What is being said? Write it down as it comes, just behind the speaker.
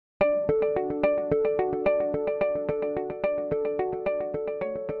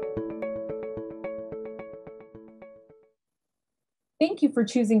Thank you for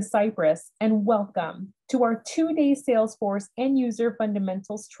choosing Cypress and welcome to our 2-day Salesforce End User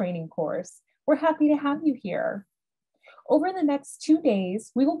Fundamentals training course. We're happy to have you here. Over the next 2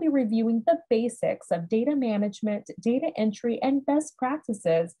 days, we will be reviewing the basics of data management, data entry, and best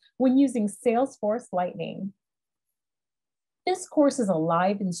practices when using Salesforce Lightning. This course is a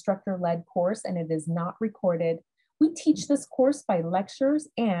live instructor-led course and it is not recorded. We teach this course by lectures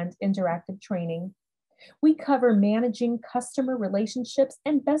and interactive training. We cover managing customer relationships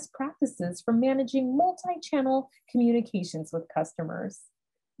and best practices for managing multi-channel communications with customers.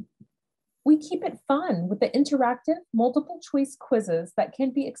 We keep it fun with the interactive multiple choice quizzes that can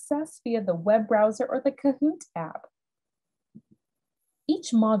be accessed via the web browser or the Kahoot app.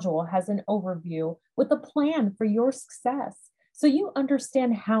 Each module has an overview with a plan for your success, so you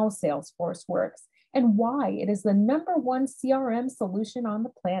understand how Salesforce works and why it is the #1 CRM solution on the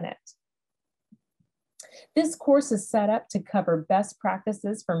planet. This course is set up to cover best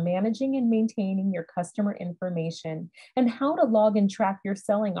practices for managing and maintaining your customer information and how to log and track your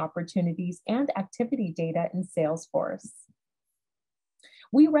selling opportunities and activity data in Salesforce.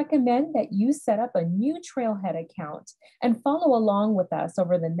 We recommend that you set up a new Trailhead account and follow along with us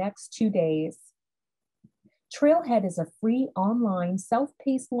over the next 2 days. Trailhead is a free online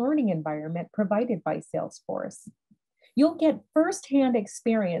self-paced learning environment provided by Salesforce. You'll get firsthand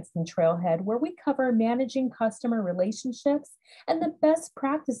experience in Trailhead where we cover managing customer relationships and the best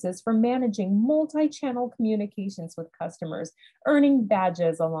practices for managing multi-channel communications with customers, earning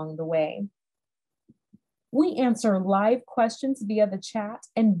badges along the way. We answer live questions via the chat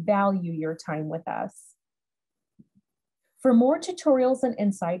and value your time with us. For more tutorials and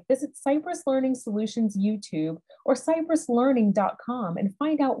insight, visit Cypress Learning Solutions YouTube or cypresslearning.com and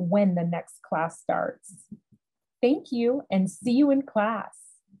find out when the next class starts. Thank you and see you in class.